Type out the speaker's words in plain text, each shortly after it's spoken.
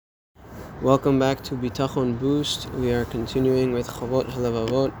Welcome back to Bitachon Boost. We are continuing with Chavot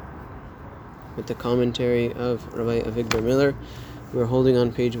Halavavot with the commentary of Rabbi Avigdor Miller. We're holding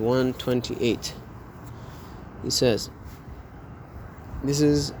on page 128. He says, this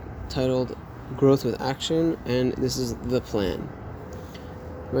is titled Growth with Action, and this is the plan.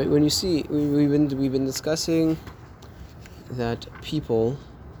 Right? When you see, we've been discussing that people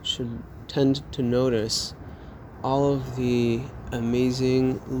should tend to notice all of the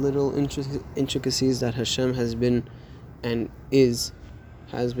amazing little intricacies that Hashem has been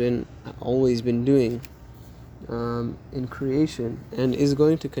always been doing in creation, and is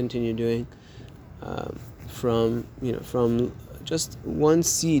going to continue doing from just one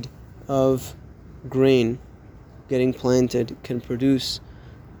seed of grain getting planted can produce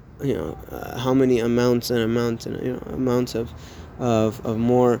how many amounts of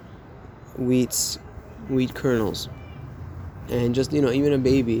more wheat kernels. And just even a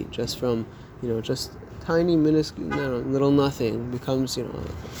baby, just from just tiny minuscule little nothing becomes a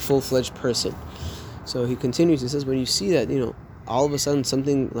full-fledged person. So he continues. He says, when you see that all of a sudden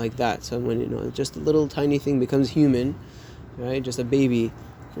something like that, so when just a little tiny thing becomes human, right? Just a baby,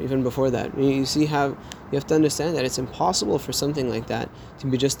 even before that, you see how you have to understand that it's impossible for something like that to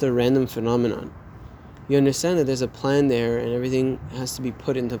be just a random phenomenon. You understand that there's a plan there, and everything has to be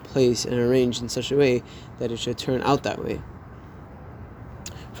put into place and arranged in such a way that it should turn out that way.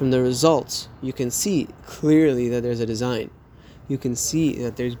 From the results, you can see clearly that there's a design. You can see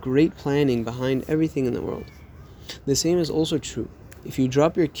that there's great planning behind everything in the world. The same is also true if you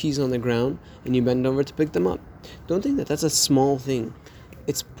drop your keys on the ground and you bend over to pick them up. Don't think that that's a small thing.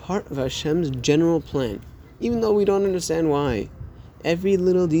 It's part of Hashem's general plan, even though we don't understand why. Every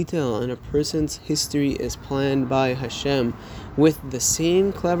little detail in a person's history is planned by Hashem with the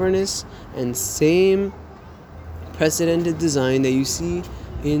same cleverness and same precedented design that you see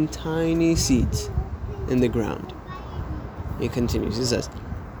in tiny seeds in the ground. He continues, he says,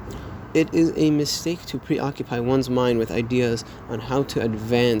 it is a mistake to preoccupy one's mind with ideas on how to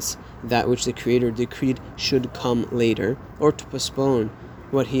advance that which the Creator decreed should come later, or to postpone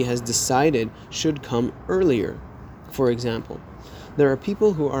what He has decided should come earlier. For example, there are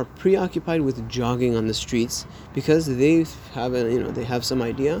people who are preoccupied with jogging on the streets because they have some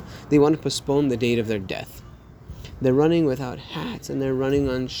idea they want to postpone the date of their death. They're running without hats, and they're running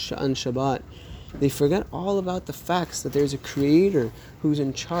on Shabbat. They forget all about the facts that there's a Creator who's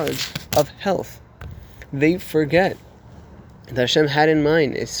in charge of health. They forget that Hashem had in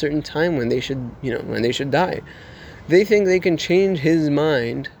mind a certain time when they should die. They think they can change His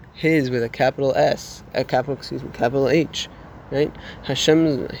mind, His with a capital S, capital H, right?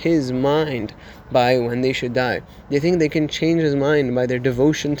 His mind by when they should die. They think they can change His mind by their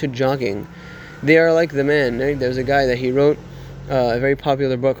devotion to jogging. They are like the man, right? There's a guy that he wrote a very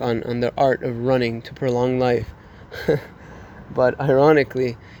popular book on the art of running to prolong life. But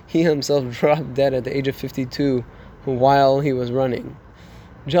ironically, he himself dropped dead at the age of 52 while he was running.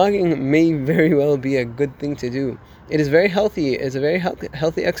 Jogging may very well be a good thing to do. It is very healthy. It's a very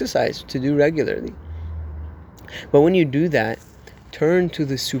healthy exercise to do regularly. But when you do that, turn to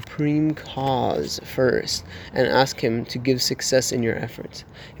the supreme cause first and ask Him to give success in your efforts.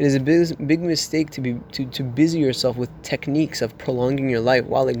 It is a big mistake to busy yourself with techniques of prolonging your life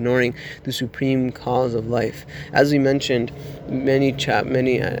while ignoring the supreme cause of life. As we mentioned many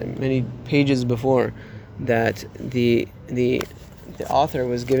pages before, that the author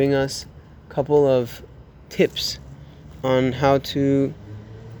was giving us a couple of tips on how to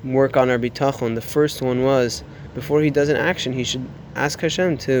work on our bitachon. The first one was, before he does an action, he should ask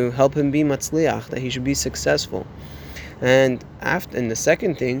Hashem to help him be matzliach, that he should be successful. And the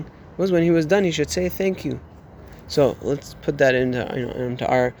second thing was, when he was done, he should say thank you. So let's put that into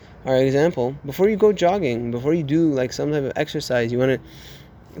our example. Before you go jogging, before you do like some type of exercise, you want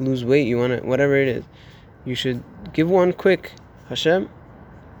to lose weight, you want to whatever it is, you should give one quick, Hashem,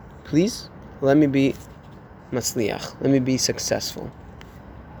 please let me be matzliach, let me be successful.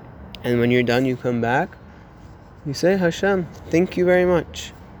 And when you're done, you come back. You say, Hashem, thank you very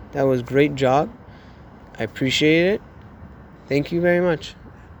much. That was a great job. I appreciate it. Thank you very much.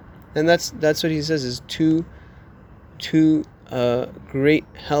 And that's what he says is two great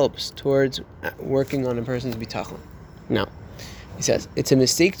helps towards working on a person's bitachon. Now, he says, it's a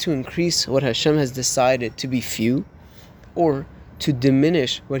mistake to increase what Hashem has decided to be few, or to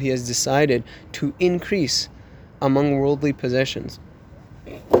diminish what He has decided to increase among worldly possessions.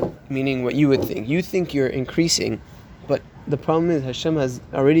 Meaning what you would think. You think you're increasing, but the problem is Hashem has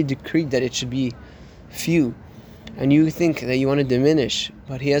already decreed that it should be few. And you think that you want to diminish,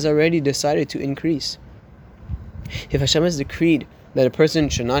 but He has already decided to increase. If Hashem has decreed that a person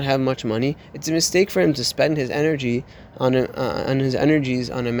should not have much money, it's a mistake for him to spend his energy on his energies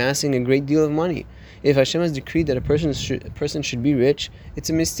on amassing a great deal of money. If Hashem has decreed that a person should be rich, it's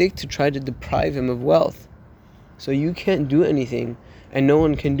a mistake to try to deprive him of wealth. So you can't do anything, and no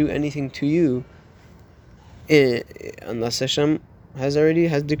one can do anything to you unless Hashem has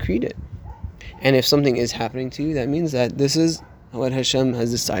decreed it. And if something is happening to you, that means that this is what Hashem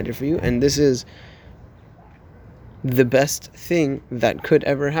has decided for you, and this is the best thing that could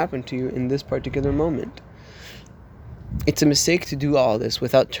ever happen to you in this particular moment. It's a mistake to do all this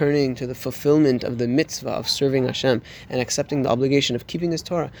without turning to the fulfillment of the mitzvah of serving Hashem and accepting the obligation of keeping His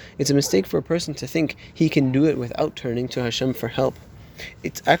Torah. It's a mistake for a person to think he can do it without turning to Hashem for help.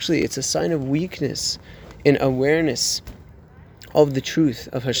 It's a sign of weakness in awareness of the truth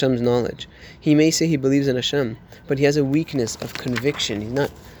of Hashem's knowledge. He may say he believes in Hashem, but he has a weakness of conviction. He's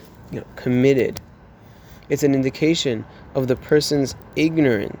not, committed. It's an indication of the person's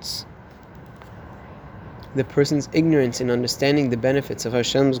ignorance. The person's ignorance in understanding the benefits of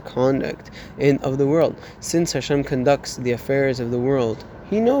Hashem's conduct of the world. Since Hashem conducts the affairs of the world,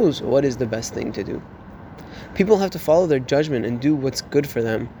 He knows what is the best thing to do. People have to follow their judgment and do what's good for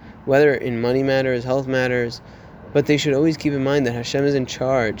them, whether in money matters, health matters, but they should always keep in mind that Hashem is in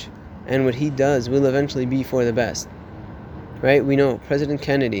charge, and what He does will eventually be for the best. Right? We know President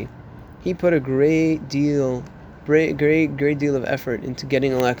Kennedy, he put a great deal of effort into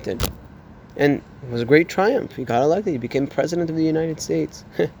getting elected. And it was a great triumph. He got elected. He became President of the United States.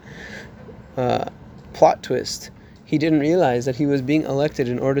 Plot twist. He didn't realize that he was being elected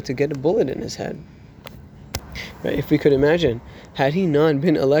in order to get a bullet in his head. Right? If we could imagine, had he not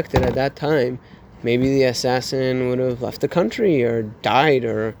been elected at that time, maybe the assassin would have left the country or died,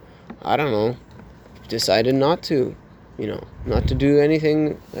 or, I don't know, decided not to, not to do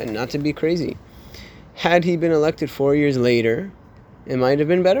anything and not to be crazy. Had he been elected 4 years later, it might have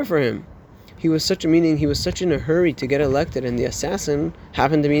been better for him. He was such in a hurry to get elected, and the assassin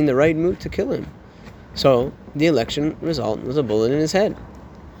happened to be in the right mood to kill him. So the election result was a bullet in his head.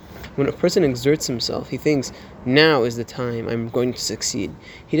 When a person exerts himself, he thinks, now is the time I'm going to succeed.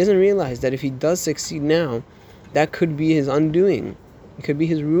 He doesn't realize that if he does succeed now, that could be his undoing. It could be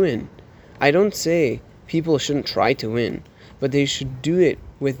his ruin. I don't say people shouldn't try to win, but they should do it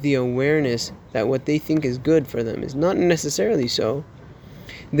with the awareness that what they think is good for them is not necessarily so.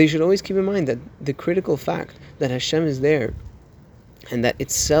 They should always keep in mind that the critical fact that Hashem is there, and that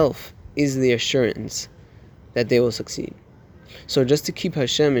itself is the assurance that they will succeed. So just to keep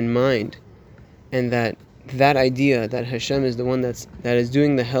Hashem in mind, and that idea that Hashem is the one that is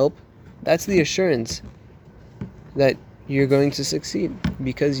doing the help, that's the assurance that you're going to succeed,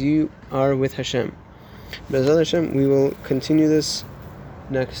 because you are with Hashem. B'ezrat Hashem, we will continue this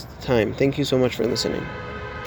next time. Thank you so much for listening.